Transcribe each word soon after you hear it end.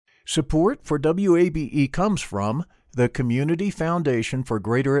Support for WABE comes from the Community Foundation for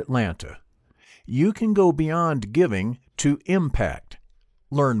Greater Atlanta. You can go beyond giving to impact.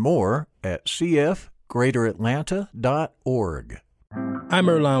 Learn more at cfgreateratlanta.org. I'm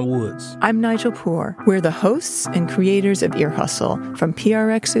Earlonne Woods. I'm Nigel Poor. We're the hosts and creators of Ear Hustle from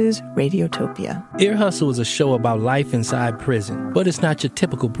PRX's Radiotopia. Ear Hustle is a show about life inside prison, but it's not your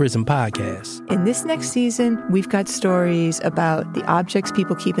typical prison podcast. In this next season, we've got stories about the objects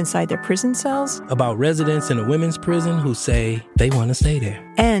people keep inside their prison cells, about residents in a women's prison who say they want to stay there,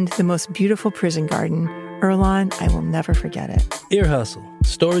 and the most beautiful prison garden. Earlonne, I will never forget it. Ear Hustle.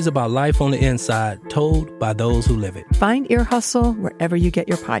 Stories about life on the inside, told by those who live it. Find Ear Hustle wherever you get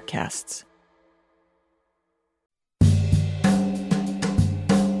your podcasts.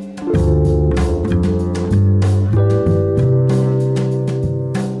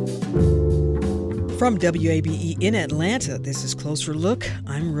 From WABE in Atlanta, this is Closer Look.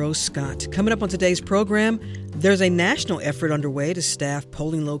 I'm Rose Scott. Coming up on today's program, there's a national effort underway to staff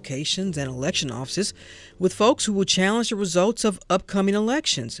polling locations and election offices with folks who will challenge the results of upcoming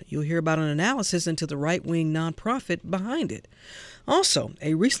elections. You'll hear about an analysis into the right-wing nonprofit behind it. Also,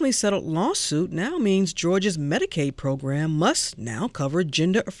 a recently settled lawsuit now means Georgia's Medicaid program must now cover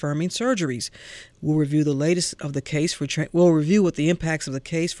gender-affirming surgeries. We'll review the latest of the case we'll review what the impacts of the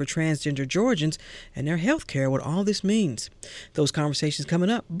case for transgender Georgians and their health care, what all this means. Those conversations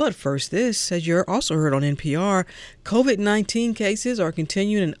coming up. But first this, as you're also heard on NPR, COVID-19 cases are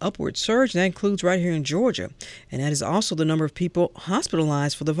continuing an upward surge. That includes right here in Georgia. And that is also the number of people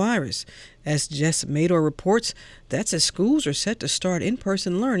hospitalized for the virus. As Jess Mador reports, that's as schools are set to start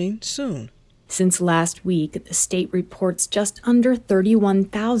in-person learning soon. Since last week, the state reports just under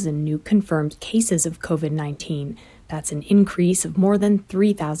 31,000 new confirmed cases of COVID-19. That's an increase of more than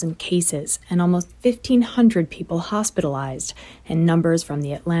 3,000 cases and almost 1,500 people hospitalized. And numbers from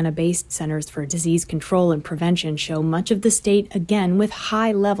the Atlanta-based Centers for Disease Control and Prevention show much of the state again with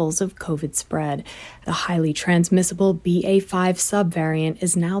high levels of COVID spread. The highly transmissible BA.5 subvariant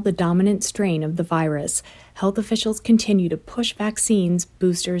is now the dominant strain of the virus. Health officials continue to push vaccines,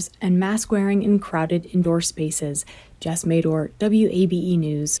 boosters, and mask wearing in crowded indoor spaces. Jess Mador, WABE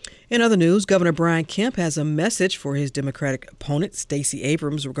News. In other news, Governor Brian Kemp has a message for his Democratic opponent, Stacey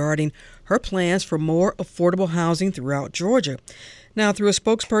Abrams, regarding her plans for more affordable housing throughout Georgia. Now, through a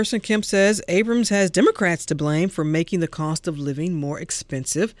spokesperson, Kemp says Abrams has Democrats to blame for making the cost of living more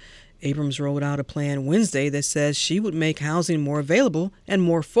expensive. Abrams rolled out a plan Wednesday that says she would make housing more available and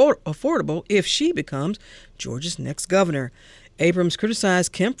more affordable if she becomes Georgia's next governor. Abrams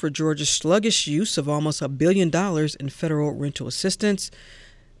criticized Kemp for Georgia's sluggish use of almost $1 billion in federal rental assistance.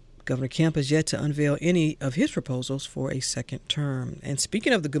 Governor Kemp has yet to unveil any of his proposals for a second term. And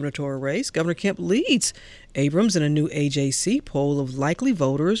speaking of the gubernatorial race, Governor Kemp leads Abrams in a new AJC poll of likely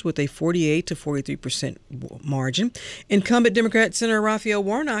voters with a 48 to 43% margin. Incumbent Democrat Senator Raphael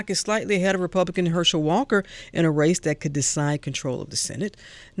Warnock is slightly ahead of Republican Herschel Walker in a race that could decide control of the Senate.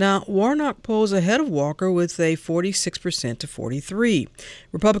 Now, Warnock polls ahead of Walker with a 46% to 43%.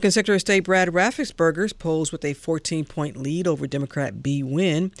 Republican Secretary of State Brad Raffensperger polls with a 14-point lead over Democrat Bee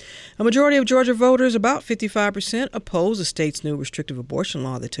Nguyen. A majority of Georgia voters, about 55%, oppose the state's new restrictive abortion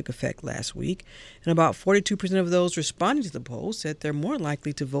law that took effect last week. And about 42% of those responding to the poll said they're more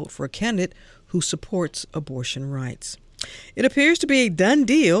likely to vote for a candidate who supports abortion rights. It appears to be a done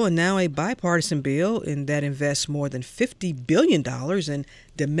deal and now a bipartisan bill that invests more than $50 billion in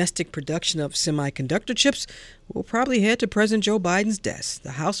domestic production of semiconductor chips will probably head to President Joe Biden's desk.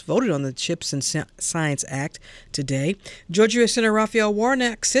 The House voted on the Chips and Science Act today. Georgia U.S. Senator Raphael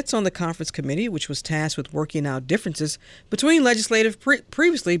Warnock sits on the conference committee, which was tasked with working out differences between legislation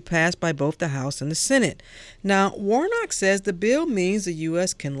previously passed by both the House and the Senate. Now, Warnock says the bill means the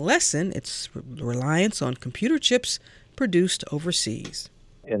U.S. can lessen its reliance on computer chips produced overseas.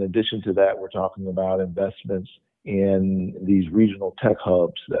 In addition to that, we're talking about investments in these regional tech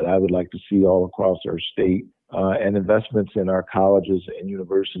hubs that I would like to see all across our state, and investments in our colleges and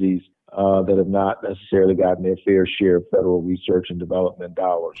universities that have not necessarily gotten their fair share of federal research and development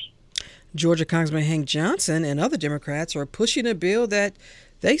dollars. Georgia Congressman Hank Johnson and other Democrats are pushing a bill that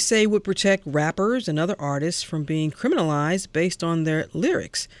they say would protect rappers and other artists from being criminalized based on their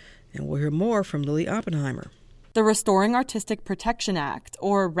lyrics. And we'll hear more from Lily Oppenheimer. The Restoring Artistic Protection Act,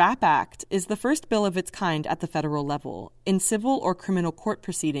 or RAP Act, is the first bill of its kind at the federal level. In civil or criminal court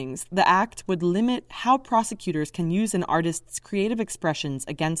proceedings, the act would limit how prosecutors can use an artist's creative expressions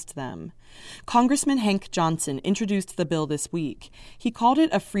against them. Congressman Hank Johnson introduced the bill this week. He called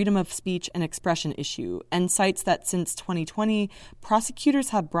it a freedom of speech and expression issue and cites that since 2020, prosecutors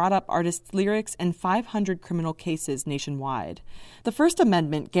have brought up artists' lyrics in 500 criminal cases nationwide. The First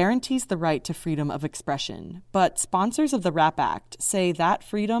Amendment guarantees the right to freedom of expression, but sponsors of the RAP Act say that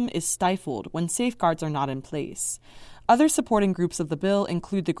freedom is stifled when safeguards are not in place. Other supporting groups of the bill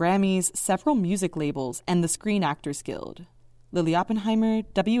include the Grammys, several music labels, and the Screen Actors Guild. Lily Oppenheimer,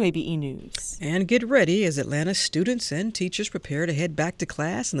 WABE News. And get ready as Atlanta students and teachers prepare to head back to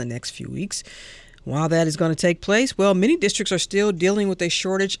class in the next few weeks. While that is going to take place, well, many districts are still dealing with a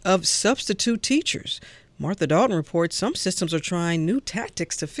shortage of substitute teachers. Martha Dalton reports some systems are trying new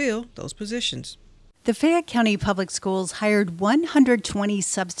tactics to fill those positions. The Fayette County Public Schools hired 120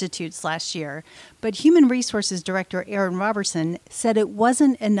 substitutes last year, but Human Resources Director Erin Robertson said it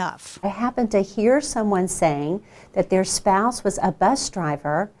wasn't enough. I happened to hear someone saying that their spouse was a bus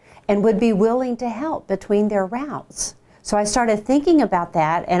driver and would be willing to help between their routes. So I started thinking about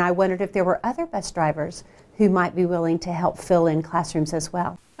that, and I wondered if there were other bus drivers who might be willing to help fill in classrooms as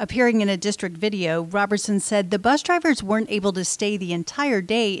well. Appearing in a district video, Robertson said the bus drivers weren't able to stay the entire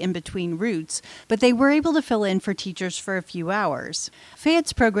day in between routes, but they were able to fill in for teachers for a few hours.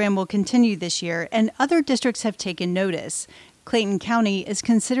 Fayette's program will continue this year, and other districts have taken notice. Clayton County is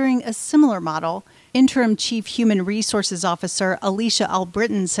considering a similar model. Interim Chief Human Resources Officer Alicia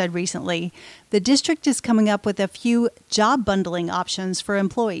Albritton said recently, the district is coming up with a few job bundling options for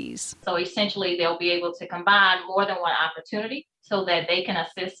employees. So essentially, they'll be able to combine more than one opportunity so that they can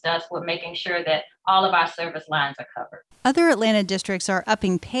assist us with making sure that all of our service lines are covered. Other Atlanta districts are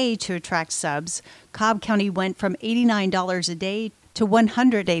upping pay to attract subs. Cobb County went from $89 a day to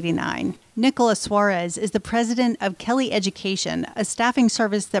 $189. Nicola Suarez is the president of Kelly Education, a staffing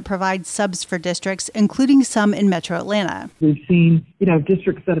service that provides subs for districts, including some in Metro Atlanta. We've seen,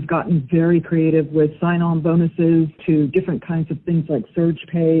 districts that have gotten very creative with sign-on bonuses to different kinds of things like surge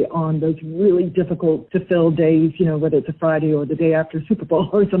pay on those really difficult to fill days, whether it's a Friday or the day after Super Bowl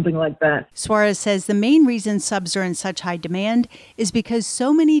or something like that. Suarez says the main reason subs are in such high demand is because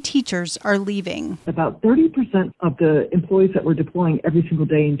so many teachers are leaving. About 30% of the employees that we're deploying every single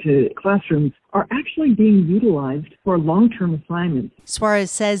day into classrooms are actually being utilized for long-term assignments.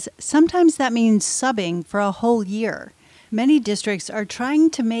 Suarez says sometimes that means subbing for a whole year. Many districts are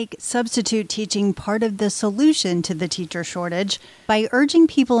trying to make substitute teaching part of the solution to the teacher shortage by urging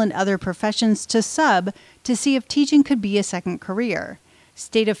people in other professions to sub to see if teaching could be a second career.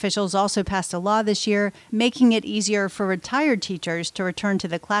 State officials also passed a law this year making it easier for retired teachers to return to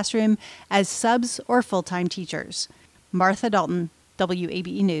the classroom as subs or full-time teachers. Martha Dalton,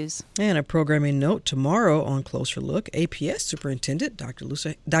 WABE News. And a programming note, tomorrow on Closer Look, APS Superintendent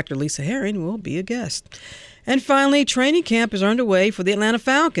Dr. Lisa Herring will be a guest. And finally, training camp is underway for the Atlanta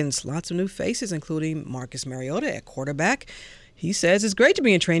Falcons. Lots of new faces, including Marcus Mariota at quarterback. He says it's great to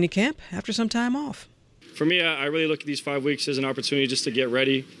be in training camp after some time off. For me, I really look at these 5 weeks as an opportunity just to get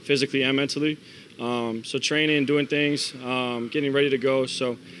ready physically and mentally. So training, doing things, getting ready to go.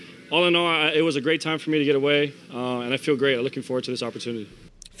 So all in all, it was a great time for me to get away, and I feel great. I'm looking forward to this opportunity.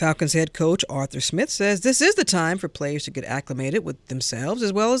 Falcons head coach Arthur Smith says this is the time for players to get acclimated with themselves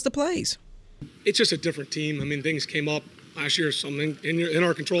as well as the plays. It's just a different team. I mean, things came up last year, something in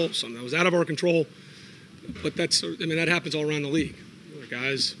our control, something that was out of our control. But that happens all around the league.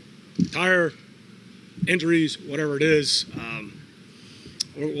 Guys retire, injuries, whatever it is.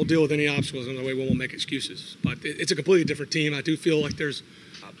 We'll deal with any obstacles in the way we won't make excuses. But it's a completely different team. I do feel like there's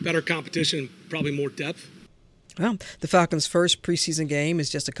better competition, probably more depth. Well, the Falcons' first preseason game is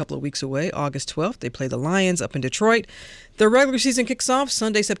just a couple of weeks away, August 12th. They play the Lions up in Detroit. Their regular season kicks off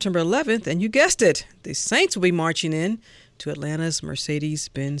Sunday, September 11th, and you guessed it, the Saints will be marching in to Atlanta's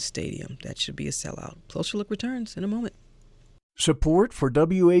Mercedes-Benz Stadium. That should be a sellout. Closer Look returns in a moment. Support for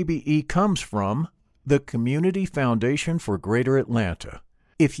WABE comes from the Community Foundation for Greater Atlanta.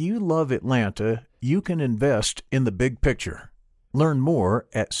 If you love Atlanta, you can invest in the big picture. Learn more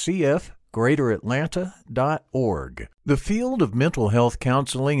at cfgreateratlanta.org. The field of mental health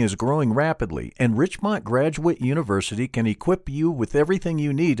counseling is growing rapidly, and Richmont Graduate University can equip you with everything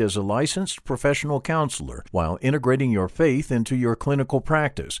you need as a licensed professional counselor while integrating your faith into your clinical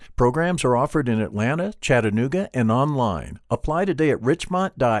practice. Programs are offered in Atlanta, Chattanooga, and online. Apply today at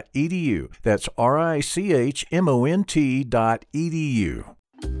richmont.edu. That's RICHMONT.edu.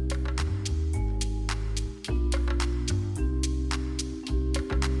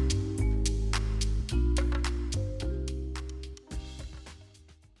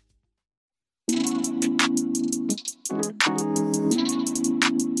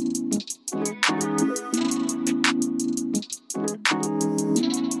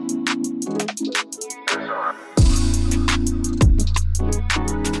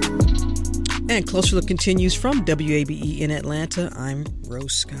 And Closer Look continues from WABE in Atlanta. I'm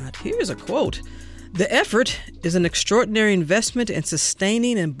Rose Scott. Here's a quote. The effort is an extraordinary investment in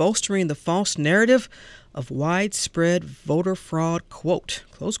sustaining and bolstering the false narrative of widespread voter fraud, quote,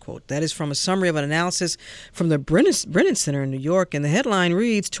 close quote. That is from a summary of an analysis from the Brennan Center in New York. And the headline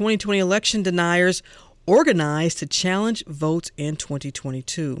reads, 2020 election deniers organized to challenge votes in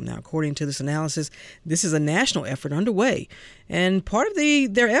 2022. Now, according to this analysis, this is a national effort underway. And part of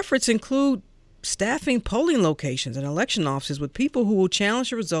their efforts include staffing polling locations and election offices with people who will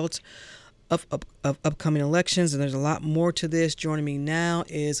challenge the results of upcoming elections. And there's a lot more to this. Joining me now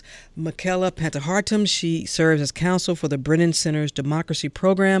is Michaela Pantahartam. She serves as counsel for the Brennan Center's Democracy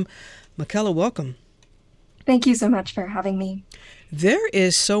Program. Michaela, welcome. Thank you so much for having me. There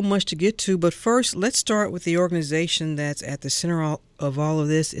is so much to get to, but first, let's start with the organization that's at the center of all of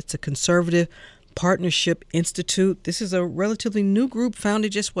this. It's a Conservative Partnership Institute. This is a relatively new group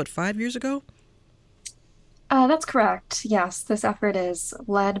founded just, 5 years ago? That's correct. Yes, this effort is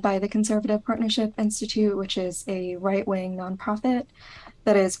led by the Conservative Partnership Institute, which is a right-wing nonprofit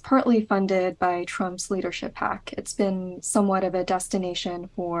that is partly funded by Trump's leadership PAC. It's been somewhat of a destination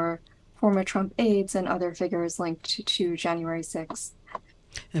for former Trump aides and other figures linked to January 6th.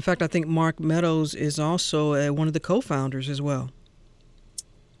 In fact, I think Mark Meadows is also one of the co-founders as well.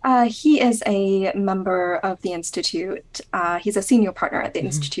 He is a member of the Institute. He's a senior partner at the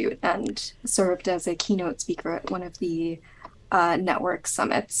Institute and served as a keynote speaker at one of the network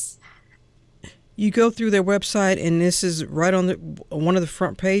summits. You go through their website, and this is right on one of the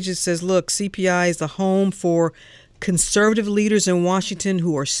front pages. It says, look, CPI is the home for conservative leaders in Washington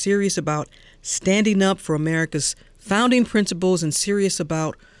who are serious about standing up for America's founding principles and serious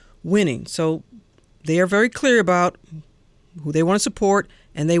about winning. So they are very clear about who they want to support,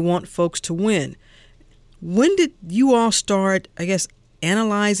 and they want folks to win. When did you all start,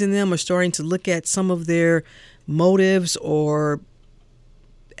 analyzing them or starting to look at some of their motives or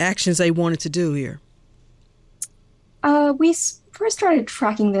actions they wanted to do here? We first started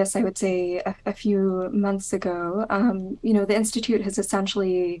tracking this, I would say, a few months ago. The Institute has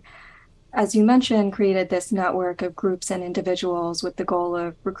essentially, as you mentioned, created this network of groups and individuals with the goal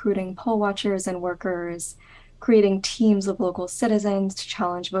of recruiting poll watchers and workers, creating teams of local citizens to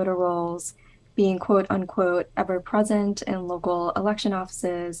challenge voter rolls, being quote unquote ever present in local election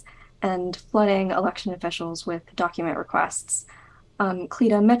offices, and flooding election officials with document requests.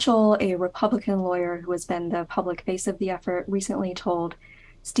 Cleta Mitchell, a Republican lawyer who has been the public face of the effort, recently told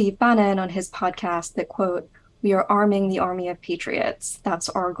Steve Bannon on his podcast that, quote, "We are arming the army of patriots. That's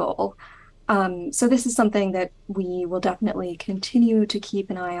our goal." So this is something that we will definitely continue to keep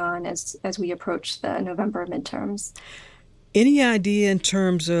an eye on as we approach the November midterms. Any idea in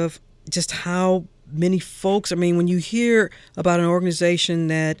terms of just how many folks, when you hear about an organization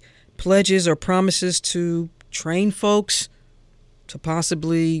that pledges or promises to train folks to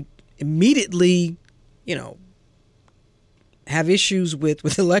possibly immediately, have issues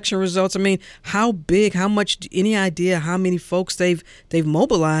with election results, how big, how much, any idea how many folks they've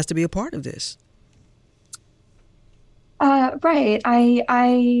mobilized to be a part of this? Right.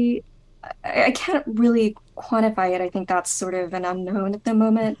 I can't really quantify it. I think that's sort of an unknown at the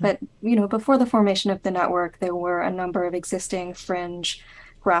moment. But, before the formation of the network, there were a number of existing fringe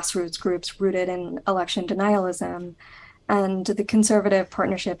grassroots groups rooted in election denialism. And the Conservative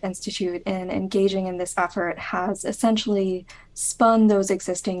Partnership Institute, in engaging in this effort, has essentially spun those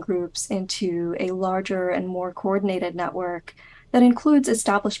existing groups into a larger and more coordinated network that includes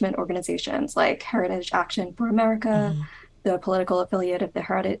establishment organizations like Heritage Action for America, the political affiliate of the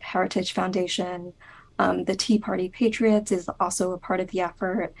Heritage Foundation. The Tea Party Patriots is also a part of the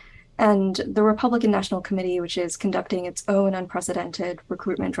effort. And the Republican National Committee, which is conducting its own unprecedented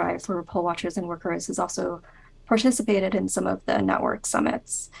recruitment drive for poll watchers and workers, is also participated in some of the network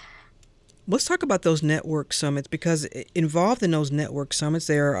summits. Let's talk about those network summits, because involved in those network summits,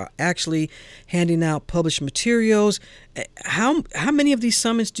 they are actually handing out published materials. How many of these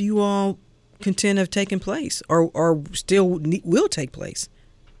summits do you all contend have taken place or still will take place?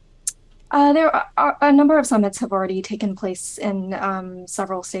 There are a number of summits have already taken place in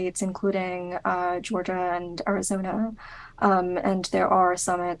several states, including Georgia and Arizona. And there are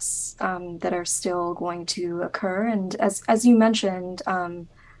summits that are still going to occur. And as you mentioned,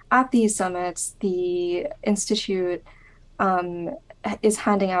 at these summits, the Institute is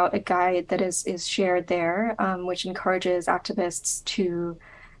handing out a guide that is shared there, which encourages activists to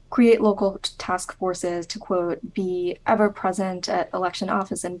create local task forces to, quote, be ever present at election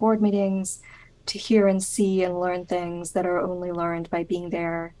office and board meetings, to hear and see and learn things that are only learned by being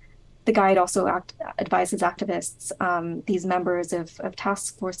there. The guide also advises activists, these members of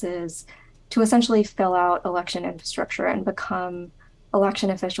task forces, to essentially fill out election infrastructure and become election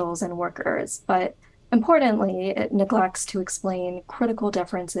officials and workers. But importantly, it neglects to explain critical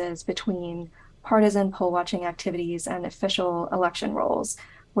differences between partisan poll watching activities and official election roles,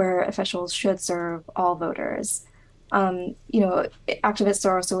 where officials should serve all voters. Activists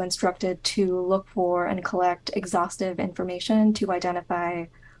are also instructed to look for and collect exhaustive information to identify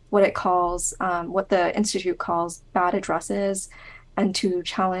what the Institute calls bad addresses, and to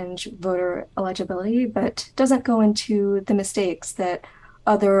challenge voter eligibility, but doesn't go into the mistakes that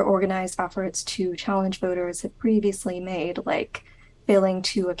other organized efforts to challenge voters have previously made, like failing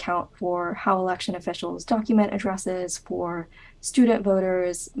to account for how election officials document addresses for student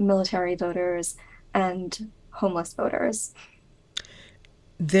voters, military voters, and homeless voters.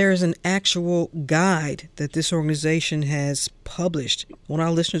 There's an actual guide that this organization has published. I want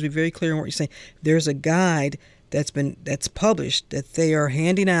our listeners to be very clear on what you're saying. There's a guide that's published that they are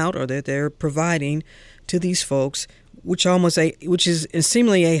handing out, or that they're providing to these folks, which is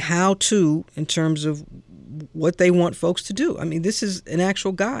seemingly a how-to in terms of what they want folks to do. I mean, this is an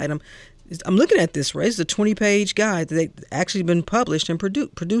actual guide. I'm looking at this, right? It's a 20-page guide that they've actually been published and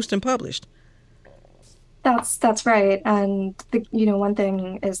produced and published. That's right. And one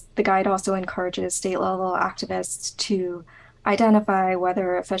thing is the guide also encourages state-level activists to identify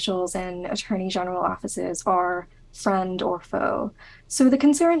whether officials in attorney general offices are friend or foe. So the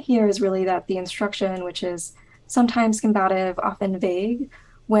concern here is really that the instruction, which is sometimes combative, often vague,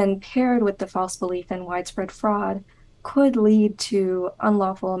 when paired with the false belief in widespread fraud, could lead to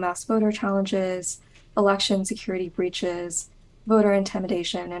unlawful mass voter challenges, election security breaches, voter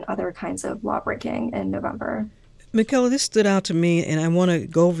intimidation, and other kinds of lawbreaking in November. Michaela, this stood out to me, and I want to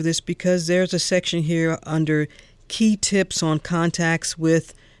go over this because there's a section here under key tips on contacts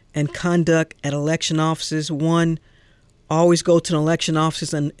with and conduct at election offices. One, always go to an election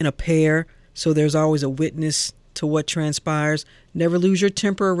office in a pair, so there's always a witness to what transpires. Never lose your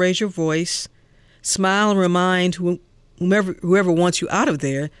temper or raise your voice. Smile and remind whoever wants you out of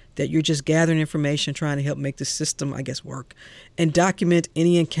there that you're just gathering information, trying to help make the system, work. And document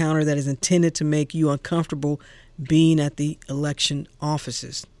any encounter that is intended to make you uncomfortable being at the election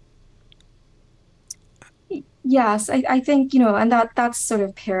offices. Yes, I think, and that's sort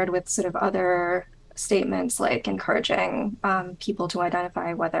of paired with sort of other statements like encouraging people to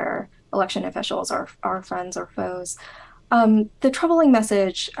identify whether election officials are friends or foes. The troubling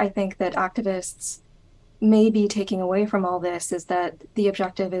message I think that activists may be taking away from all this is that the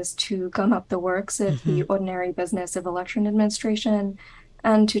objective is to gum up the works of the ordinary business of election administration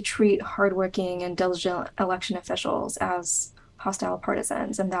and to treat hardworking and diligent election officials as hostile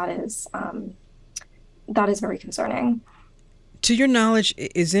partisans, and that is very concerning. To your knowledge,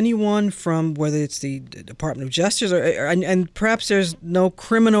 is anyone from, whether it's the Department of Justice and perhaps there's no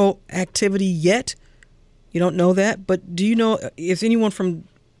criminal activity yet, you don't know that, but do you know if anyone from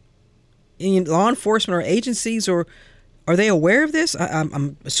any law enforcement or agencies, or are they aware of this?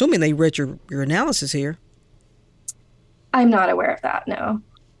 I'm assuming they read your analysis here. I'm not aware of that, no.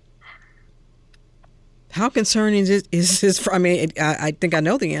 How concerning is this? I think I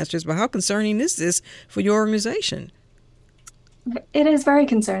know the answers, but how concerning is this for your organization? It is very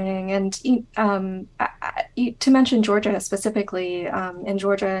concerning. And to mention Georgia specifically, in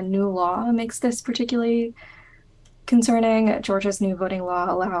Georgia, new law makes this particularly concerning. Georgia's new voting law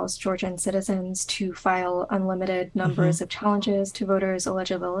allows Georgian citizens to file unlimited numbers of challenges to voters'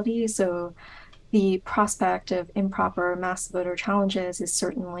 eligibility. So the prospect of improper mass voter challenges is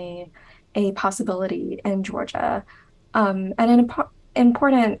certainly a possibility in Georgia. And an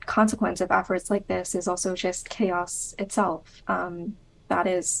important consequence of efforts like this is also just chaos itself. That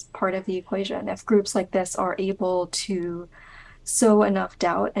is part of the equation. If groups like this are able to sow enough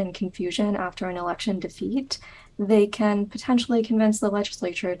doubt and confusion after an election defeat, they can potentially convince the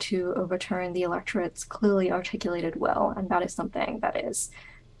legislature to overturn the electorate's clearly articulated will. And that is something that is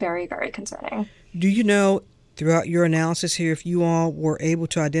very, very concerning. Do you know, throughout your analysis here, if you all were able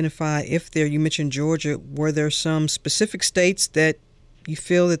to identify you mentioned Georgia, were there some specific states that you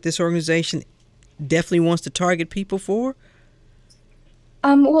feel that this organization definitely wants to target people for?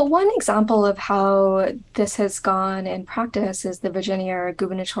 Well, one example of how this has gone in practice is the Virginia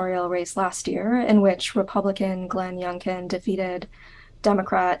gubernatorial race last year, in which Republican Glenn Youngkin defeated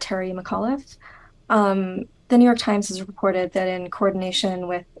Democrat Terry McAuliffe. The New York Times has reported that in coordination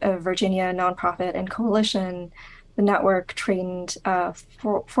with a Virginia nonprofit and coalition, the network trained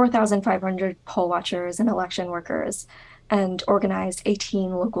 4,500 poll watchers and election workers and organized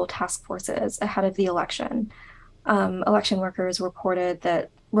 18 local task forces ahead of the election. Election workers reported that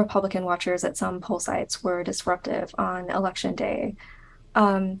Republican watchers at some poll sites were disruptive on election day.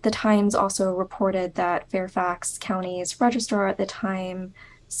 The Times also reported that Fairfax County's registrar at the time,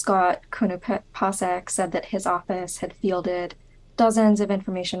 Scott Konopasek, said that his office had fielded dozens of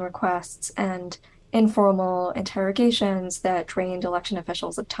information requests and informal interrogations that drained election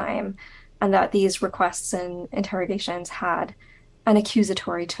officials of time, and that these requests and interrogations had an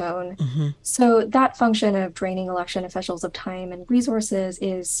accusatory tone. So that function of draining election officials of time and resources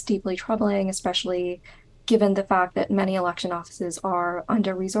is deeply troubling, especially given the fact that many election offices are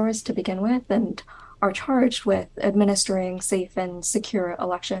under-resourced to begin with and are charged with administering safe and secure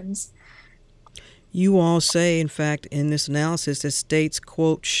elections. You all say, in fact, in this analysis that states,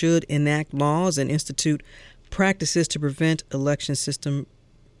 quote, should enact laws and institute practices to prevent election system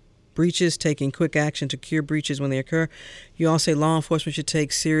breaches, taking quick action to cure breaches when they occur. You all say law enforcement should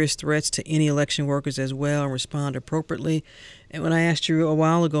take serious threats to any election workers as well and respond appropriately. And when I asked you a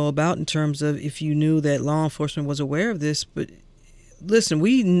while ago about in terms of if you knew that law enforcement was aware of this, but listen,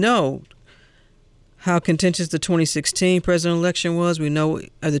 we know how contentious the 2016 presidential election was. We know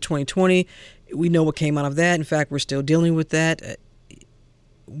the 2020. We know what came out of that. In fact, we're still dealing with that.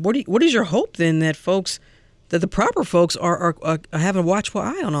 What is your hope then that the proper folks are having a watchful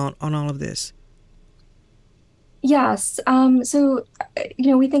eye on all of this? Yes. So,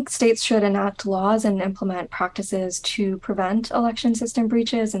 we think states should enact laws and implement practices to prevent election system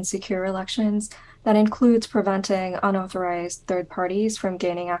breaches and secure elections. That includes preventing unauthorized third parties from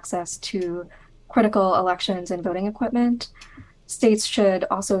gaining access to critical elections and voting equipment. States should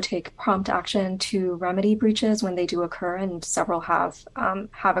also take prompt action to remedy breaches when they do occur, and several have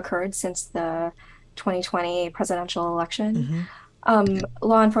occurred since the 2020 presidential election.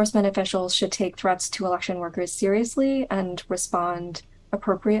 Law enforcement officials should take threats to election workers seriously and respond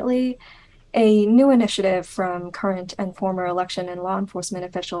appropriately. A new initiative from current and former election and law enforcement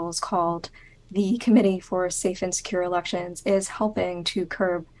officials called the Committee for Safe and Secure Elections is helping to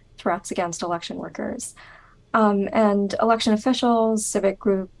curb threats against election workers. And election officials, civic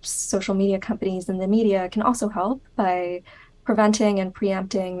groups, social media companies, and the media can also help by preventing and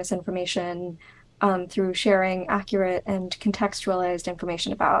preempting misinformation through sharing accurate and contextualized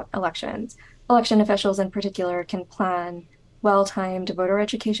information about elections. Election officials in particular can plan well-timed voter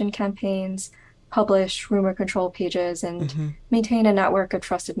education campaigns, publish rumor control pages, and maintain a network of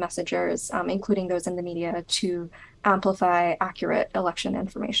trusted messengers, including those in the media, to amplify accurate election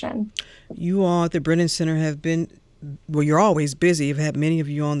information. You all at the Brennan Center have been, well, you're always busy. I've had many of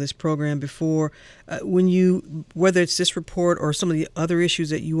you on this program before. Whether it's this report or some of the other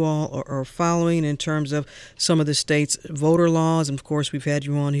issues that you all are following in terms of some of the state's voter laws, and of course we've had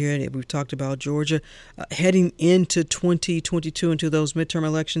you on here and we've talked about Georgia, heading into 2022, into those midterm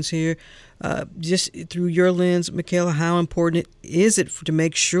elections here, just through your lens, Michaela, how important is it to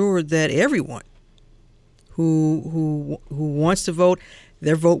make sure that everyone who wants to vote,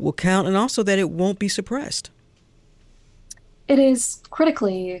 their vote will count, and also that it won't be suppressed? It is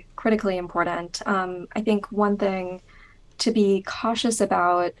critically important. I think one thing to be cautious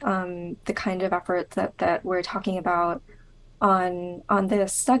about, the kind of effort that we're talking about on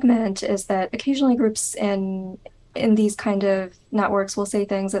this segment, is that occasionally groups in these kind of networks will say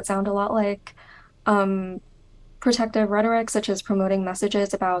things that sound a lot like protective rhetoric, such as promoting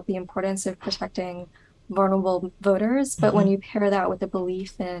messages about the importance of protecting vulnerable voters. But when you pair that with a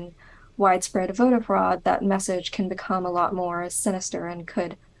belief in widespread voter fraud, that message can become a lot more sinister and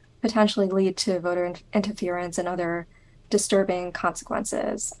could potentially lead to voter interference and other disturbing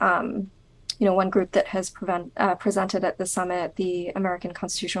consequences. One group that has presented at the summit, the American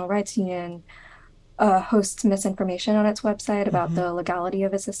Constitutional Rights Union, hosts misinformation on its website about the legality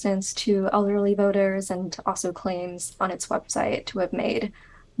of assistance to elderly voters, and also claims on its website to have made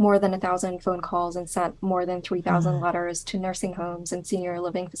more than 1,000 phone calls and sent more than 3,000 letters to nursing homes and senior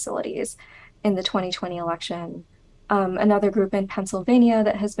living facilities in the 2020 election. Another group in Pennsylvania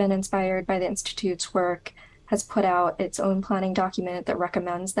that has been inspired by the Institute's work has put out its own planning document that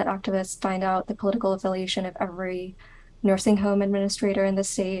recommends that activists find out the political affiliation of every nursing home administrator in the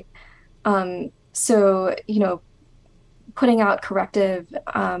state. So, putting out corrective,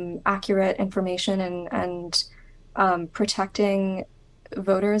 accurate information and protecting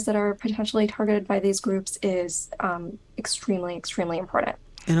voters that are potentially targeted by these groups is extremely important.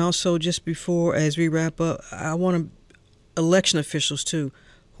 And also, just before, as we wrap up, I want election officials too,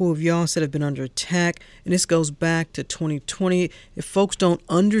 who have y'all said have been under attack, and this goes back to 2020. If folks don't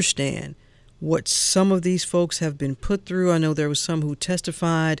understand what some of these folks have been put through, I know there was some who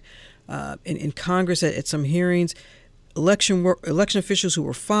testified in Congress at some hearings, election officials who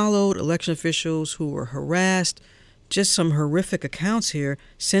were followed, election officials who were harassed, just some horrific accounts here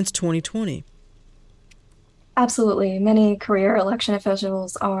since 2020. Absolutely. Many career election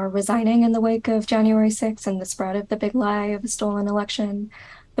officials are resigning in the wake of January 6th and the spread of the big lie of a stolen election.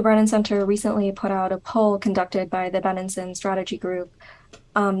 The Brennan Center recently put out a poll conducted by the Benenson Strategy Group.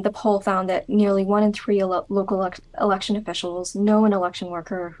 The poll found that nearly 1 in 3 local election officials know an election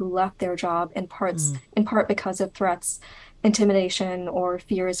worker who left their job in part because of threats, intimidation, or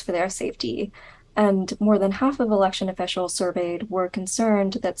fears for their safety. And more than half of election officials surveyed were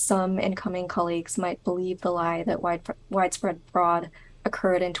concerned that some incoming colleagues might believe the lie that widespread fraud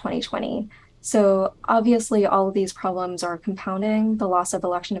occurred in 2020. So obviously, all of these problems are compounding. The loss of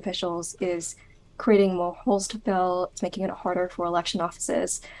election officials is creating more holes to fill. It's making it harder for election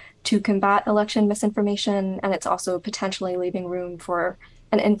offices to combat election misinformation, and it's also potentially leaving room for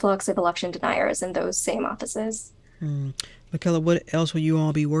an influx of election deniers in those same offices. Michaela, what else will you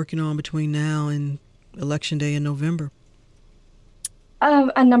all be working on between now and Election Day in November?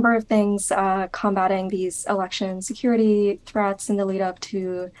 A number of things, combating these election security threats in the lead up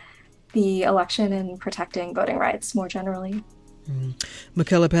to the election and protecting voting rights more generally.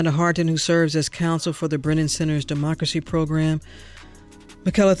 Michaela Panda-Harton, who serves as counsel for the Brennan Center's Democracy Program.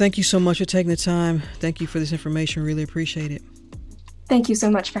 Michaela, thank you so much for taking the time. Thank you for this information. Really appreciate it. Thank you so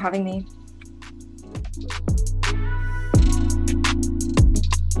much for having me.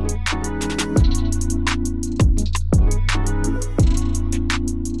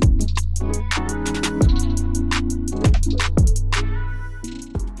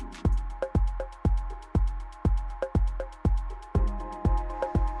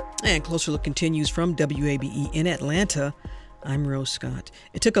 And Closer Look continues from WABE in Atlanta. I'm Rose Scott.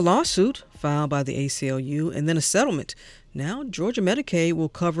 It took a lawsuit filed by the ACLU and then a settlement. Now Georgia Medicaid will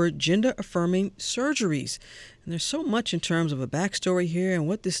cover gender-affirming surgeries. And there's so much in terms of a backstory here and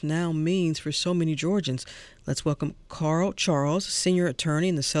what this now means for so many Georgians. Let's welcome Carl Charles, senior attorney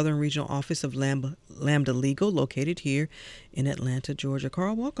in the Southern Regional Office of Lambda Legal, located here in Atlanta, Georgia.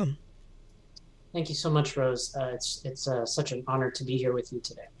 Carl, welcome. Thank you so much, Rose. It's such an honor to be here with you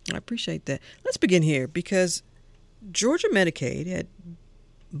today. I appreciate that. Let's begin here because Georgia Medicaid had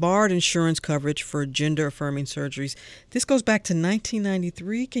barred insurance coverage for gender-affirming surgeries. This goes back to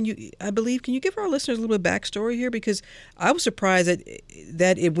 1993. Can you give our listeners a little bit of backstory here? Because I was surprised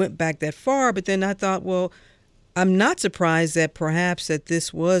that it went back that far, but then I thought, well, I'm not surprised that perhaps that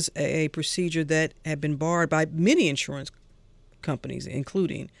this was a procedure that had been barred by many insurance companies,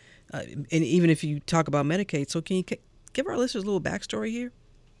 including, and even if you talk about Medicaid. So can you give our listeners a little backstory here?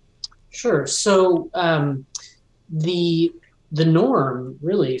 Sure. So the norm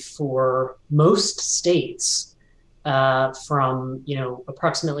really for most states from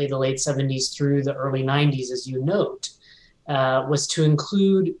approximately the late 70s through the early 90s, as you note, was to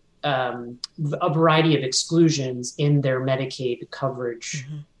include a variety of exclusions in their Medicaid coverage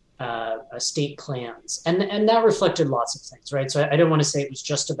state plans. And that reflected lots of things, right? So I don't want to say it was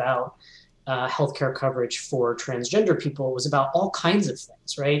just about healthcare coverage for transgender people. It was about all kinds of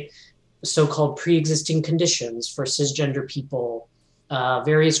things, right? So-called pre-existing conditions for cisgender people,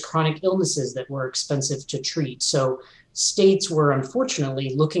 various chronic illnesses that were expensive to treat. So states were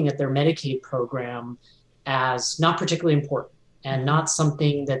unfortunately looking at their Medicaid program as not particularly important and not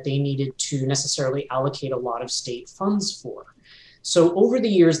something that they needed to necessarily allocate a lot of state funds for. So over the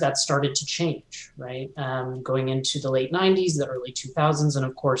years, that started to change, right? Going into the late 90s, the early 2000s, and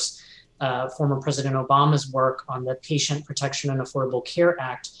of course, former President Obama's work on the Patient Protection and Affordable Care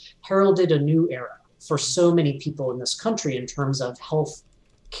Act heralded a new era for so many people in this country in terms of health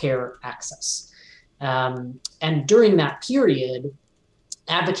care access. And during that period,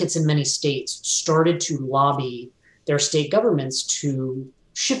 advocates in many states started to lobby their state governments to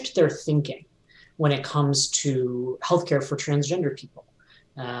shift their thinking when it comes to healthcare for transgender people.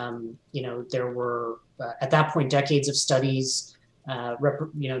 There were, at that point, decades of studies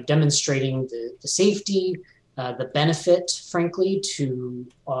demonstrating the safety, the benefit, frankly, to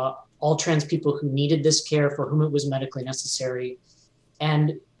all trans people who needed this care, for whom it was medically necessary,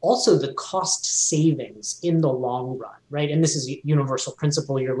 and also the cost savings in the long run, right? And this is a universal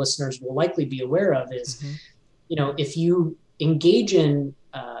principle your listeners will likely be aware of is, if you engage in,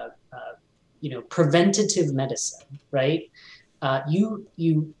 preventative medicine, right?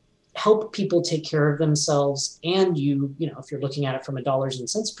 You help people take care of themselves, and if you're looking at it from a dollars and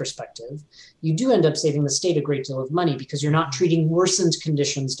cents perspective, you do end up saving the state a great deal of money because you're not treating worsened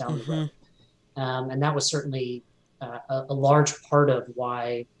conditions down the road. And that was certainly a large part of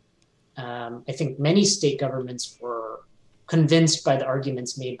why I think many state governments were convinced by the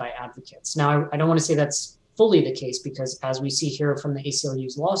arguments made by advocates. Now, I don't want to say that's fully the case, because as we see here from the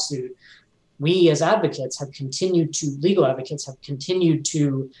ACLU's lawsuit, we as advocates have continued to, legal advocates have continued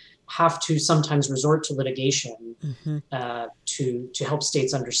to have to sometimes resort to litigation to help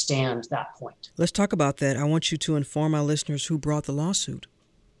states understand that point. Let's talk about that. I want you to inform our listeners who brought the lawsuit.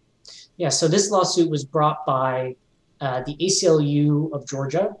 Yeah, so this lawsuit was brought by the ACLU of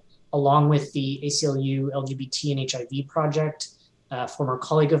Georgia, along with the ACLU LGBT and HIV project, a former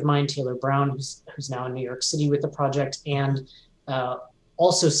colleague of mine, Taylor Brown, who's now in New York City with the project, and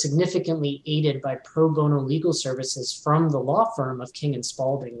also significantly aided by pro bono legal services from the law firm of King &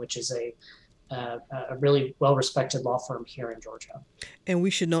 Spalding, which is a really well-respected law firm here in Georgia. And we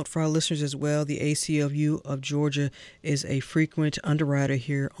should note for our listeners as well, the ACLU of Georgia is a frequent underwriter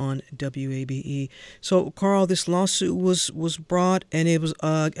here on WABE. So, Carl, this lawsuit was brought, and it was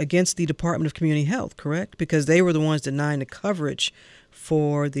against the Department of Community Health, correct? Because they were the ones denying the coverage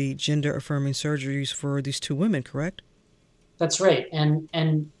for the gender-affirming surgeries for these two women, correct? That's right.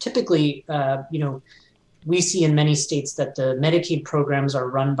 And typically, we see in many states that the Medicaid programs are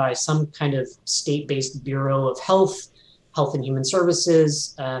run by some kind of state-based Bureau of Health and Human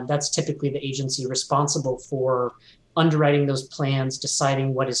Services. That's typically the agency responsible for underwriting those plans,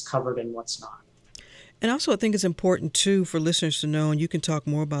 deciding what is covered and what's not. And also, I think it's important, too, for listeners to know, and you can talk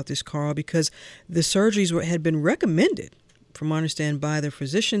more about this, Carl, because the surgeries had been recommended, from what I understand, by their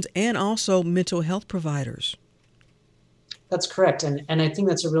physicians and also mental health providers. That's correct. And I think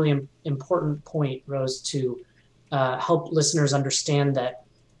that's a really important point, Rose, to help listeners understand that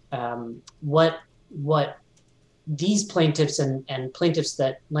what these plaintiffs and plaintiffs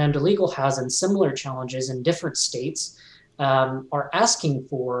that Lambda Legal has and similar challenges in different states are asking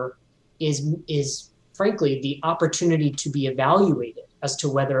for is frankly the opportunity to be evaluated as to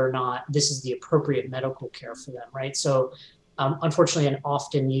whether or not this is the appropriate medical care for them, right? So unfortunately, an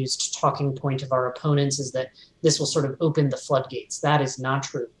often used talking point of our opponents is that this will sort of open the floodgates. That is not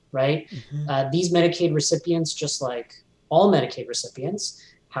true, right? Mm-hmm. These Medicaid recipients, just like all Medicaid recipients,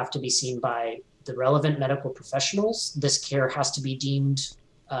 have to be seen by the relevant medical professionals. This care has to be deemed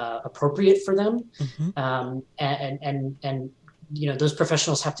appropriate for them. Mm-hmm. And those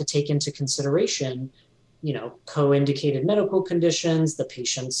professionals have to take into consideration, co-indicated medical conditions, the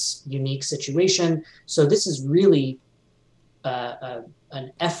patient's unique situation. So this is really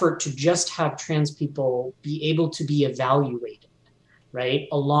an effort to just have trans people be able to be evaluated, right?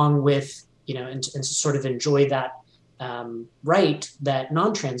 Along with, and to sort of enjoy that right that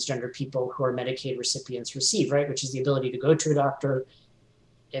non-transgender people who are Medicaid recipients receive, right? Which is the ability to go to a doctor,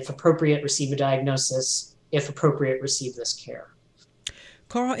 if appropriate, receive a diagnosis, if appropriate, receive this care.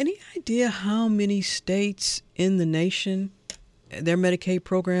 Carl, any idea how many states in the nation, their Medicaid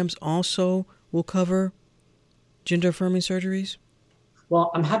programs also will cover gender-affirming surgeries? Well,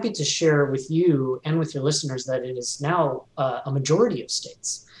 I'm happy to share with you and with your listeners that it is now a majority of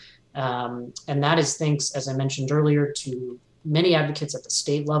states. And that is thanks, as I mentioned earlier, to many advocates at the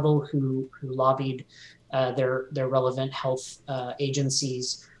state level who lobbied their relevant health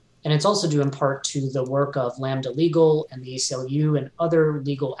agencies. And it's also due in part to the work of Lambda Legal and the ACLU and other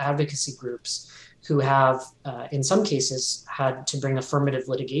legal advocacy groups who have, in some cases, had to bring affirmative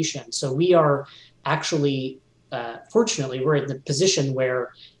litigation. So we are actually fortunately, we're in the position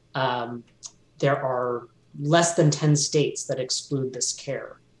where there are less than 10 states that exclude this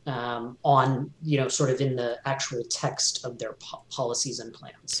care on, sort of in the actual text of their policies and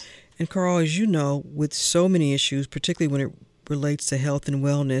plans. And Carl, as you know, with so many issues, particularly when it relates to health and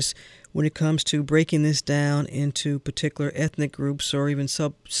wellness, when it comes to breaking this down into particular ethnic groups or even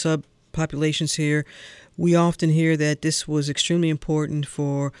subpopulations here, we often hear that this was extremely important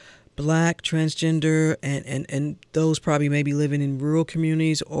for Black, transgender, and those probably maybe living in rural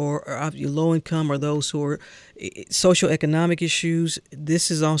communities or low income or those who are socioeconomic issues. This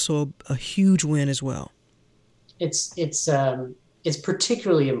is also a huge win as well. It's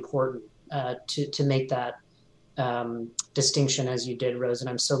particularly important to make that distinction as you did, Rose, and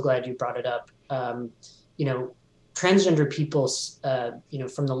I'm so glad you brought it up. Transgender people,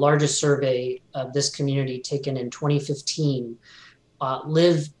 from the largest survey of this community taken in 2015,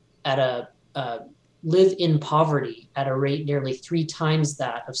 live in poverty at a rate nearly 3 times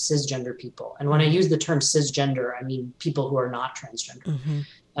that of cisgender people. And when I use the term cisgender, I mean people who are not transgender.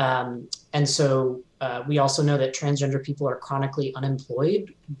 Mm-hmm. And so we also know that transgender people are chronically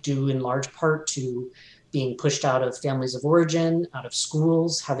unemployed, due in large part to being pushed out of families of origin, out of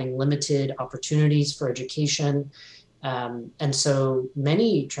schools, having limited opportunities for education. And so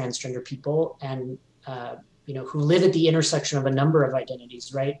many transgender people and who live at the intersection of a number of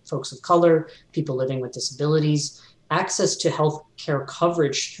identities, right? Folks of color, people living with disabilities, access to health care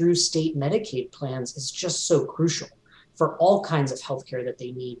coverage through state Medicaid plans is just so crucial. for all kinds of healthcare that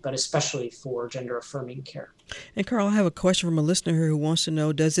they need, but especially for gender affirming care. And Carl, I have a question from a listener here who wants to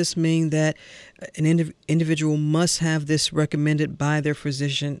know, does this mean that an individual must have this recommended by their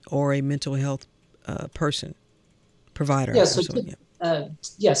physician or a mental health provider? Yeah,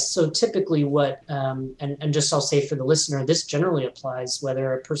 yes. So typically what, and just I'll say for the listener, this generally applies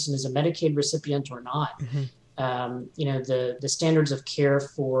whether a person is a Medicaid recipient or not. Mm-hmm. The standards of care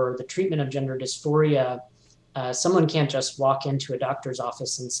for the treatment of gender dysphoria, someone can't just walk into a doctor's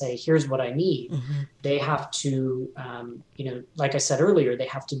office and say, here's what I need. Mm-hmm. They have to, like I said earlier, they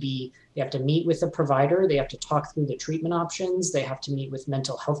have to meet with a provider. They have to talk through the treatment options. They have to meet with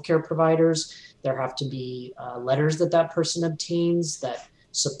mental health care providers. There have to be letters that person obtains that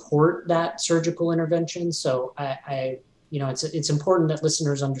support that surgical intervention. So it's important that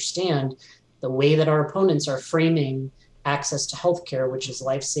listeners understand the way that our opponents are framing access to healthcare, which is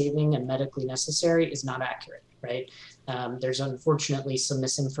life-saving and medically necessary, is not accurate, right? There's unfortunately some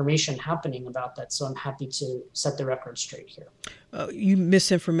misinformation happening about that, so I'm happy to set the record straight here.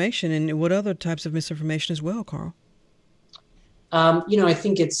 Misinformation, and what other types of misinformation as well, Carl? I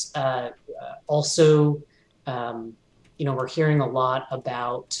think it's also, we're hearing a lot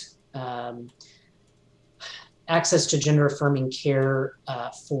about access to gender-affirming care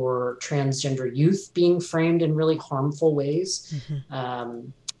for transgender youth being framed in really harmful ways. Mm-hmm.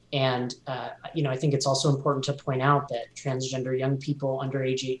 I think it's also important to point out that transgender young people under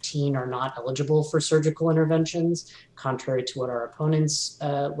age 18 are not eligible for surgical interventions, contrary to what our opponents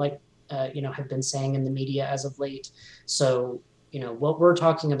have been saying in the media as of late. So, what we're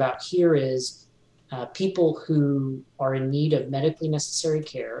talking about here is people who are in need of medically necessary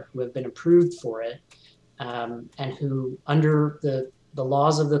care, who have been approved for it, and who, under the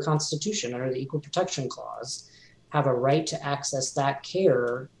laws of the Constitution, under the Equal Protection Clause, have a right to access that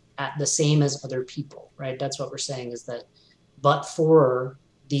care at the same as other people, right? That's what we're saying, is that but for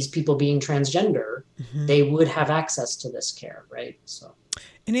these people being transgender, mm-hmm. they would have access to this care, right? So,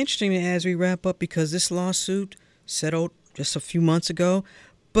 and interesting as we wrap up, because this lawsuit settled just a few months ago,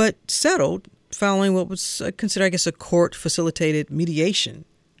 but settled following what was considered, I guess, a court-facilitated mediation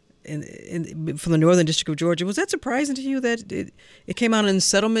from the Northern District of Georgia. Was that surprising to you that it came out in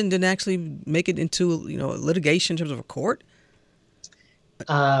settlement and didn't actually make it into litigation in terms of a court?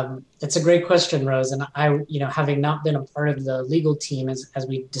 It's a great question, Rose. And I, having not been a part of the legal team, as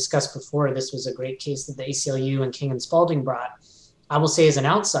we discussed before, this was a great case that the ACLU and King and Spalding brought. I will say, as an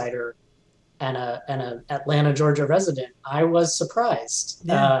outsider and a Atlanta, Georgia resident, I was surprised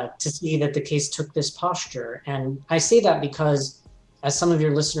to see that the case took this posture. And I say that because, as some of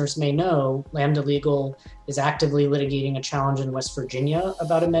your listeners may know, Lambda Legal is actively litigating a challenge in West Virginia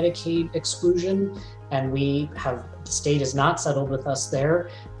about a Medicaid exclusion, and the state has not settled with us there.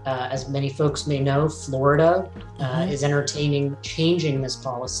 As many folks may know, Florida is entertaining changing this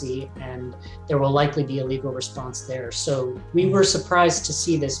policy, and there will likely be a legal response there. So we were surprised to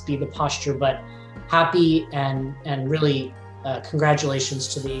see this be the posture, but happy and really congratulations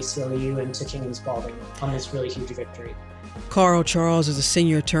to the ACLU and to King and Spalding on this really huge victory. Carl Charles is a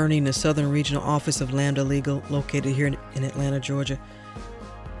senior attorney in the Southern Regional Office of Lambda Legal, located here in Atlanta, Georgia.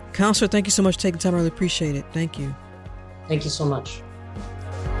 Counselor, thank you so much for taking time. I really appreciate it. Thank you. Thank you so much.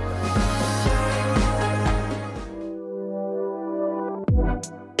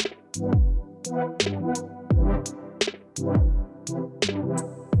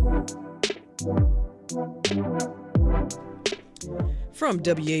 From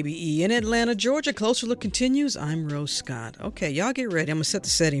WABE in Atlanta, Georgia, Closer Look continues. I'm Rose Scott. Okay, y'all get ready. I'm going to set the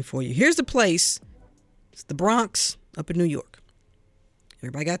setting for you. Here's the place. It's the Bronx up in New York.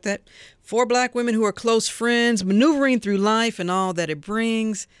 Everybody got that? 4 black women who are close friends, maneuvering through life and all that it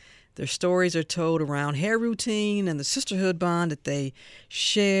brings. Their stories are told around hair routine and the sisterhood bond that they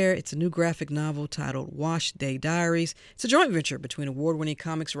share. It's a new graphic novel titled Wash Day Diaries. It's a joint venture between award-winning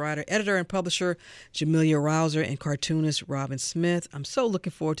comics writer, editor, and publisher Jamelia Rouser and cartoonist Robin Smith. I'm so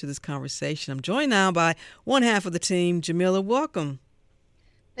looking forward to this conversation. I'm joined now by one half of the team. Jamelia, welcome.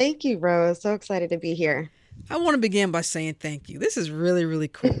 Thank you, Rose. So excited to be here. I want to begin by saying thank you. This is really, really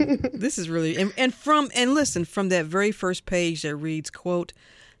cool. This is really, and listen, from that very first page that reads, quote,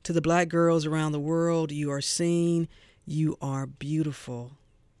 "To the black girls around the world, you are seen, you are beautiful."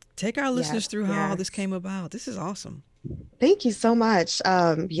 Take our listeners through how all this came about. This is awesome. Thank you so much.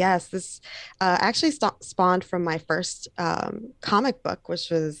 Yes, this actually spawned from my first comic book, which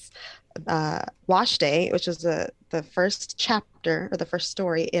was Wash Day, which was the first chapter or the first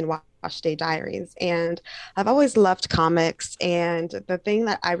story in Wash Day Diaries. And I've always loved comics. And the thing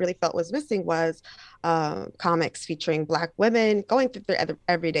that I really felt was missing was comics featuring Black women going through their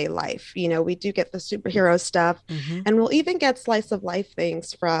everyday life. You know, we do get the superhero stuff, and we'll even get slice of life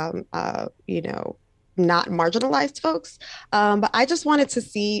things from, you know, not marginalized folks. But I just wanted to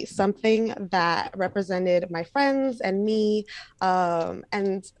see something that represented my friends and me,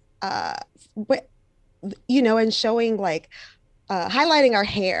 you know, and showing like, highlighting our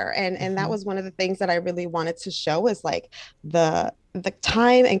hair. And that was one of the things that I really wanted to show, is like the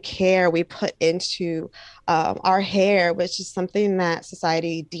time and care we put into our hair, which is something that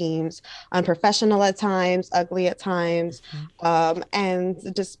society deems unprofessional at times, ugly at times. And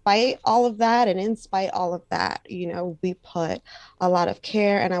despite all of that, and in spite all of that, you know, we put a lot of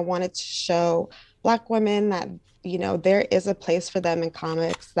care. And I wanted to show Black women that, you know, there is a place for them in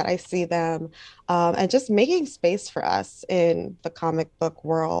comics, that I see them, and just making space for us in the comic book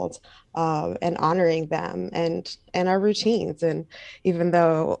world, and honoring them and our routines. And even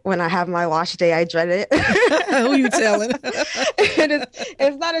though when I have my wash day, I dread it. Who you telling?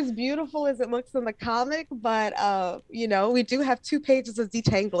 It's not as beautiful as it looks in the comic, but you know, we do have 2 pages of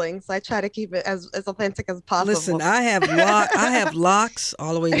detangling, so I try to keep it as authentic as possible. Listen, I have locks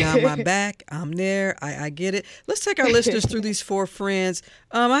all the way down my back. I'm there. I get it. Let's take our listeners through these 4 friends.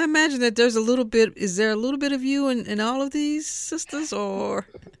 I imagine that there's a little bit. Is there a little bit of you in all of these sisters, or?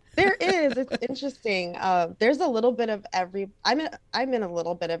 There is. It's interesting. There's a little bit of I'm in a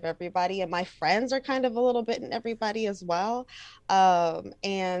little bit of everybody, and my friends are kind of a little bit in everybody as well.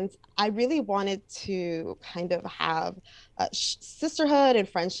 And I really wanted to kind of have sisterhood and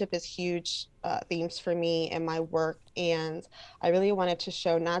friendship is huge themes for me in my work. And I really wanted to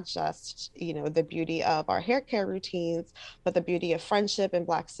show not just, you know, the beauty of our hair care routines, but the beauty of friendship and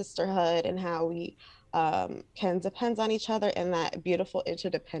Black sisterhood, and how we can depend on each other in that beautiful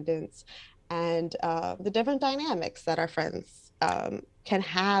interdependence, and the different dynamics that our friends can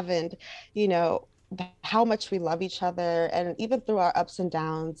have, and, you know, how much we love each other. And even through our ups and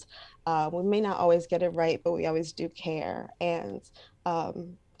downs, we may not always get it right, but we always do care. And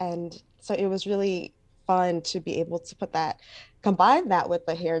so it was really fun to be able to combine that with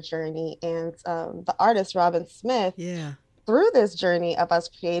the hair journey. And the artist Robin Smith, through this journey of us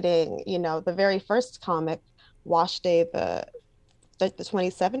creating, you know, the very first comic, Wash Day, the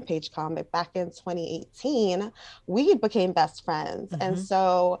 27-page comic back in 2018, we became best friends. And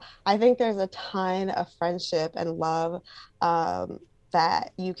so I think there's a ton of friendship and love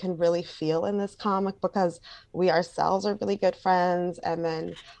that you can really feel in this comic, because we ourselves are really good friends. And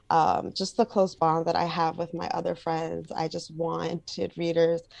then just the close bond that I have with my other friends, I just wanted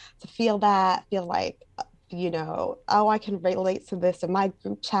readers to feel like, you know, oh, I can relate to this in my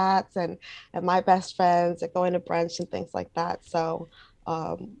group chats and my best friends and going to brunch and things like that. So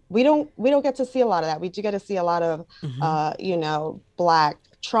we don't get to see a lot of that. We do get to see a lot of, you know, Black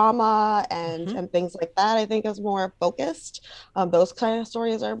trauma and things like that. I think is more focused. Those kind of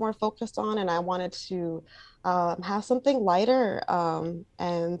stories are more focused on, and I wanted to have something lighter,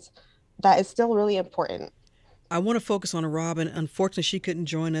 and that is still really important. I want to focus on Robin. Unfortunately, she couldn't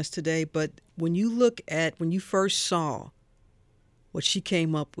join us today, but when you first saw what she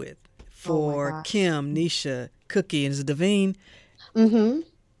came up with for Kim, Nisha, Cookie, and is it Davine?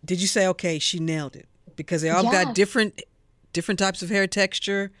 Did you say, okay, she nailed it? Because they all got different types of hair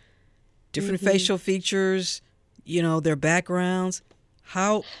texture, different facial features, you know, their backgrounds.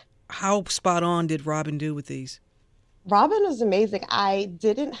 How spot on did Robin do with these? Robin was amazing. I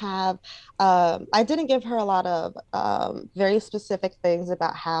didn't give her a lot of very specific things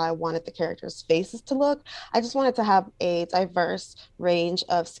about how I wanted the characters' faces to look. I just wanted to have a diverse range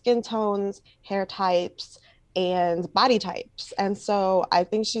of skin tones, hair types, and body types. And so I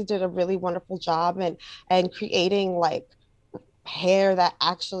think she did a really wonderful job in creating like hair that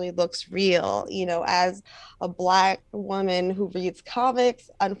actually looks real. You know, as a Black woman who reads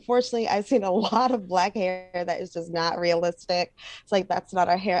comics, unfortunately, I've seen a lot of Black hair that is just not realistic. It's like, that's not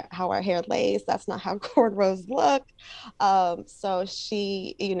how our hair lays. That's not how cornrows look. So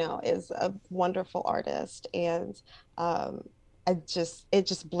she, you know, is a wonderful artist, and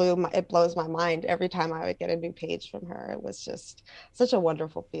it blows my mind every time I would get a new page from her. It was just such a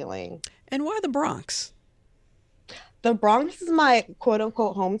wonderful feeling. And why the Bronx? The Bronx is my quote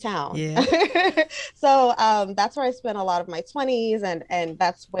unquote hometown. Yeah. So that's where I spent a lot of my 20s, and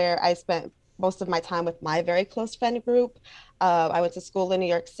that's where I spent most of my time with my very close friend group. I went to school in New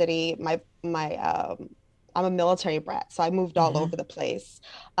York City. I'm a military brat, so I moved all over the place.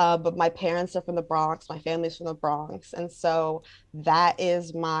 But my parents are from the Bronx. My family's from the Bronx. And so that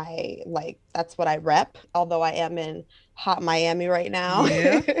is my like that's what I rep, although I am in hot Miami right now.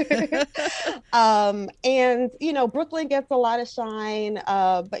 Yeah. And, you know, Brooklyn gets a lot of shine.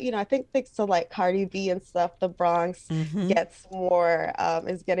 But, you know, I think thanks to like Cardi B and stuff, the Bronx gets more,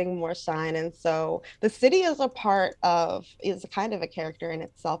 is getting more shine. And so the city is is kind of a character in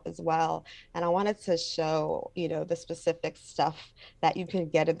itself as well. And I wanted to show, you know, the specific stuff that you can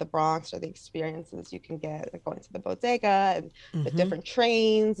get in the Bronx, or the experiences you can get, like going to the bodega and the different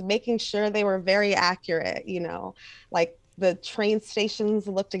trains, making sure they were very accurate, you know, like the train stations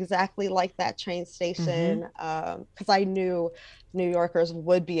looked exactly like that train station, because I knew New Yorkers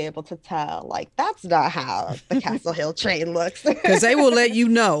would be able to tell, like, that's not how the Castle Hill train looks. Because they will let you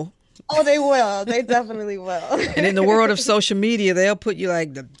know. Oh, they will. They definitely will. And in the world of social media, they'll put you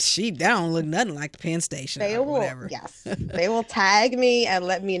like, that don't look nothing like the Penn Station. They or will, whatever. yes. They will tag me and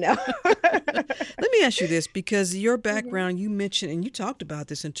let me know. Let me ask you this, because your background, you mentioned, and you talked about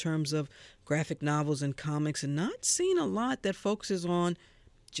this in terms of graphic novels and comics, and not seeing a lot that focuses on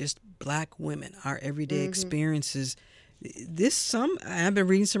just Black women, our everyday experiences. I've been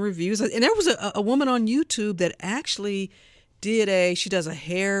reading some reviews, and there was a woman on YouTube that actually she does a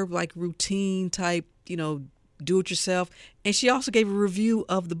hair like routine type, you know, do it yourself, and she also gave a review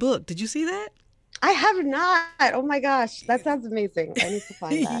of the book. Did you see that? I have not. Oh my gosh, that sounds amazing. I need to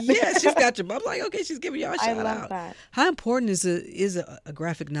find that. Yeah, she's got your. I'm like, okay, she's giving y'all a shout out. I love that. How important is a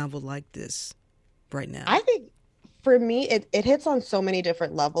graphic novel like this right now? I think for me, it hits on so many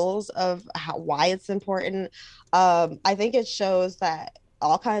different levels of why it's important. I think it shows that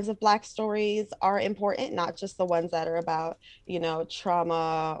all kinds of Black stories are important, not just the ones that are about, you know,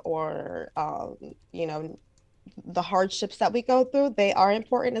 trauma or, you know, the hardships that we go through. They are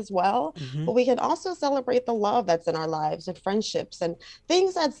important as well, but we can also celebrate the love that's in our lives and friendships and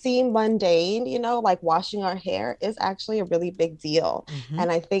things that seem mundane, you know, like washing our hair is actually a really big deal.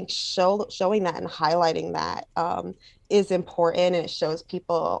 And I think showing that and highlighting that is important, and it shows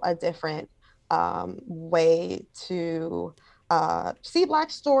people a different way to see Black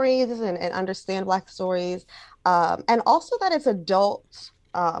stories and understand Black stories, and also that it's adult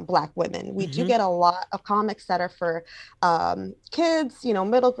Black women. We do get a lot of comics that are for kids, you know,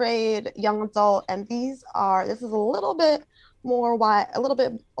 middle grade, young adult, and this is a little bit more a little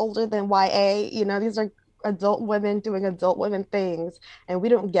bit older than YA. You know, these are adult women doing adult women things, and we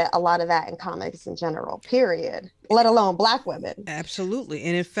don't get a lot of that in comics in general, period, let alone Black women. Absolutely.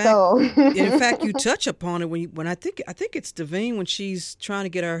 And in fact, you touch upon it when I think it's Devine, when she's trying to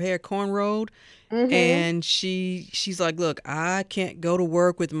get her hair cornrowed, and she's like, look, I can't go to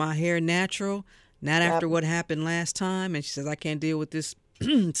work with my hair natural, not after what happened last time. And she says, I can't deal with this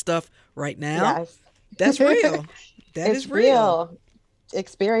stuff right now. Yes. That's real. It's real.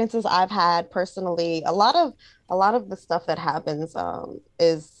 Experiences I've had personally, a lot of the stuff that happens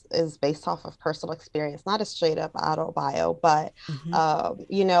is based off of personal experience, not a straight up auto bio, but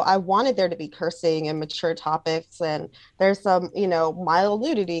you know, I wanted there to be cursing and mature topics, and there's some, you know, mild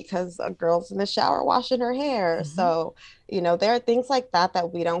nudity because a girl's in the shower washing her hair. So, you know, there are things like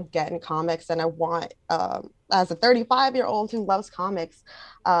that we don't get in comics, and I want, as a 35-year-old who loves comics,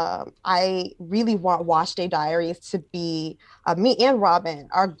 I really want Wash Day Diaries to be, me and Robin,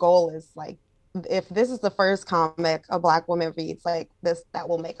 our goal is like, if this is the first comic a Black woman reads, like this, that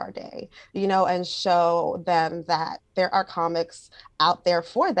will make our day, you know, and show them that there are comics out there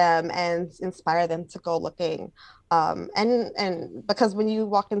for them and inspire them to go looking. And because when you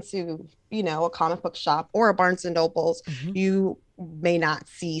walk into, you know, a comic book shop or a Barnes and Nobles, you may not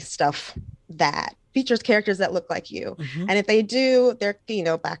see stuff that features characters that look like you. And if they do, they're, you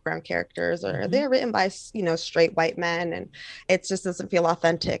know, background characters, or they're written by, you know, straight white men, and it just doesn't feel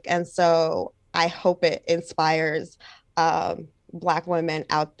authentic. And so I hope it inspires Black women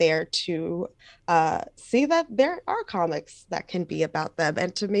out there to see that there are comics that can be about them,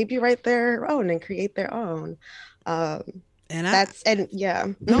 and to maybe write their own and create their own. I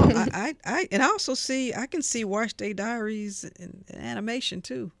can see Wash Day Diaries in animation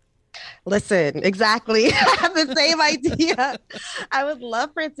too. Listen, exactly. I have the same idea. I would love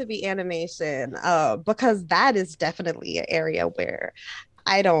for it to be animation, because that is definitely an area where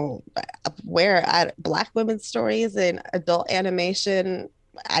Black women's stories in adult animation,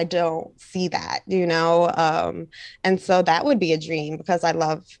 I don't see that, you know? And so that would be a dream, because I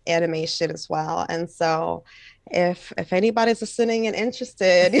love animation as well. And so if anybody's listening and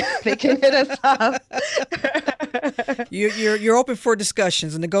interested, they can hit us up. You're open for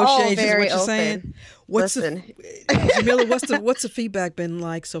discussions and negotiations. Oh, very what you're open. Saying. Jamila, what's the feedback been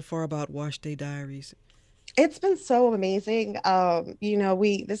like so far about Wash Day Diaries? It's been so amazing.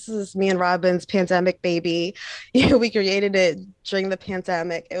 This is me and Robin's pandemic baby. We created it during the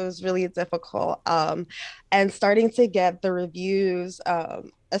pandemic. It was really difficult. And starting to get the reviews,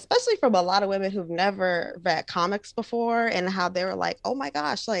 especially from a lot of women who've never read comics before, and how they were like, oh my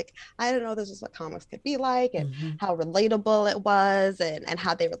gosh, like, I didn't know this is what comics could be like, and how relatable it was, and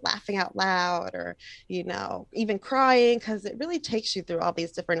how they were laughing out loud, or, even crying, because it really takes you through all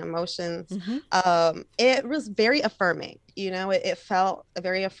these different emotions. It was very affirming. It felt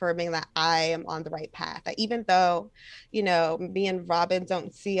very affirming that I am on the right path. That even though, me and Robin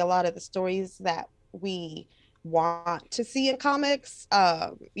don't see a lot of the stories that we want to see in comics,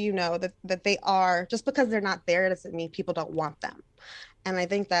 that they are, just because they're not there doesn't mean people don't want them. And I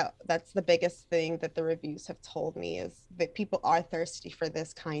think that that's the biggest thing that the reviews have told me, is that people are thirsty for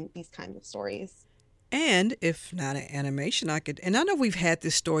these kind of stories. And if not an animation, I know we've had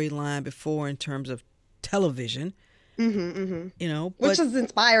this storyline before in terms of television, which has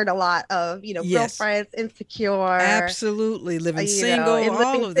inspired a lot of, yes. Girlfriends, Insecure. Absolutely. Living Single,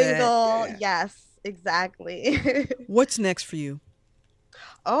 all of that. Yeah. Yes, exactly. What's next for you?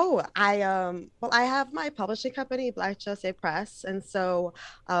 Oh, I have my publishing company, Black Jose Press, and so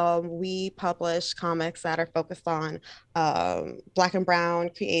we publish comics that are focused on Black and Brown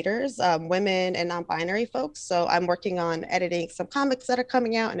creators, women and non-binary folks. So I'm working on editing some comics that are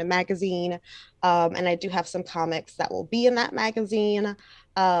coming out in a magazine, and I do have some comics that will be in that magazine.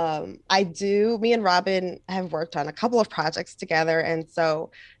 Me and Robin have worked on a couple of projects together, and so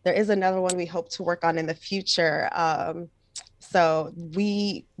there is another one we hope to work on in the future. So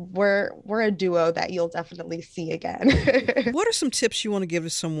we're a duo that you'll definitely see again. What are some tips you want to give to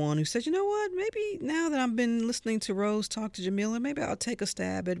someone who says, you know what, maybe now that I've been listening to Rose talk to Jamila, maybe I'll take a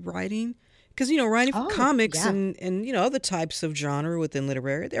stab at writing? Because, writing for comics and other types of genre within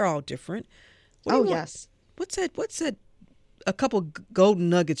literary, they're all different. Yes. What's that a couple golden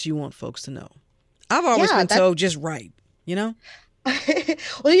nuggets you want folks to know? I've always been told just write,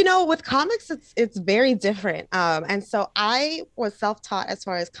 Well, with comics, it's very different. And so I was self-taught as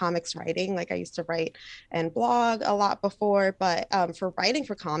far as comics writing. Like, I used to write and blog a lot before, but for writing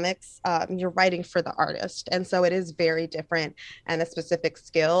for comics, you're writing for the artist. And so it is very different and a specific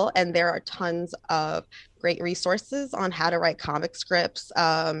skill. And there are tons of great resources on how to write comic scripts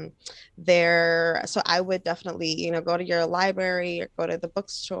so I would definitely go to your library or go to the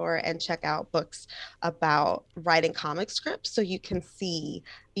bookstore and check out books about writing comic scripts, so you can see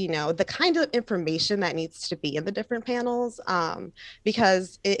the kind of information that needs to be in the different panels,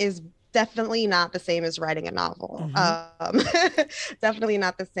 because it is definitely not the same as writing a novel. Definitely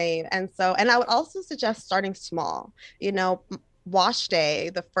not the same. And I would also suggest starting small. Wash Day,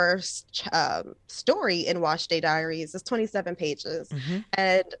 the first story in Wash Day Diaries, is 27 pages.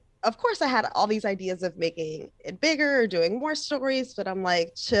 And of course I had all these ideas of making it bigger or doing more stories, but I'm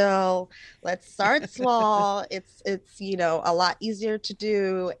like, chill, let's start small. It's a lot easier to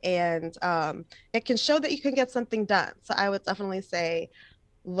do, and it can show that you can get something done. So I would definitely say,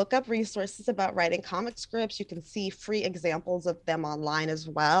 look up resources about writing comic scripts. You can see free examples of them online as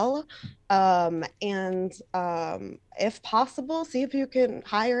well. And if possible, see if you can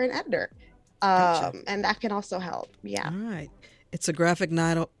hire an editor. Gotcha. And that can also help. Yeah. All right. It's a graphic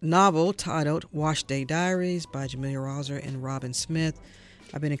novel titled Wash Day Diaries by Jamila Rawser and Robin Smith.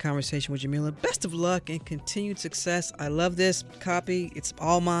 I've been in conversation with Jamila. Best of luck and continued success. I love this copy. It's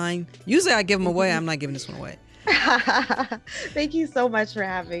all mine. Usually I give them away. I'm not giving this one away. Thank you so much for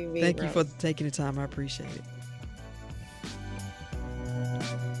having me. Thank you for taking the time. I appreciate it.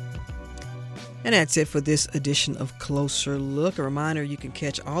 And that's it for this edition of Closer Look. A reminder, you can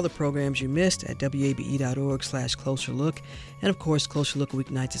catch all the programs you missed at wabe.org/Closer Look. And of course, Closer Look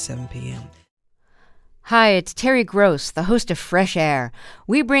weeknights at 7 p.m. Hi, it's Terry Gross, the host of Fresh Air.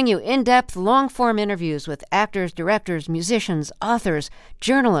 We bring you in-depth, long-form interviews with actors, directors, musicians, authors,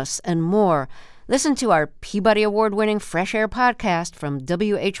 journalists, and more. Listen to our Peabody Award-winning Fresh Air podcast from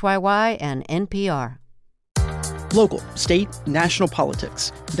WHYY and NPR. Local, state, national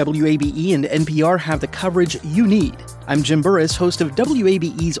politics. WABE and NPR have the coverage you need. I'm Jim Burris, host of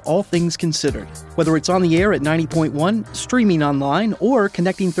WABE's All Things Considered. Whether it's on the air at 90.1, streaming online, or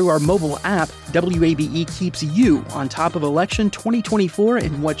connecting through our mobile app, WABE keeps you on top of election 2024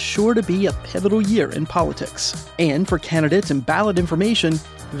 in what's sure to be a pivotal year in politics. And for candidates and ballot information,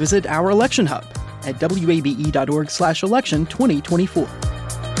 visit our election hub at wabe.org/election 2024.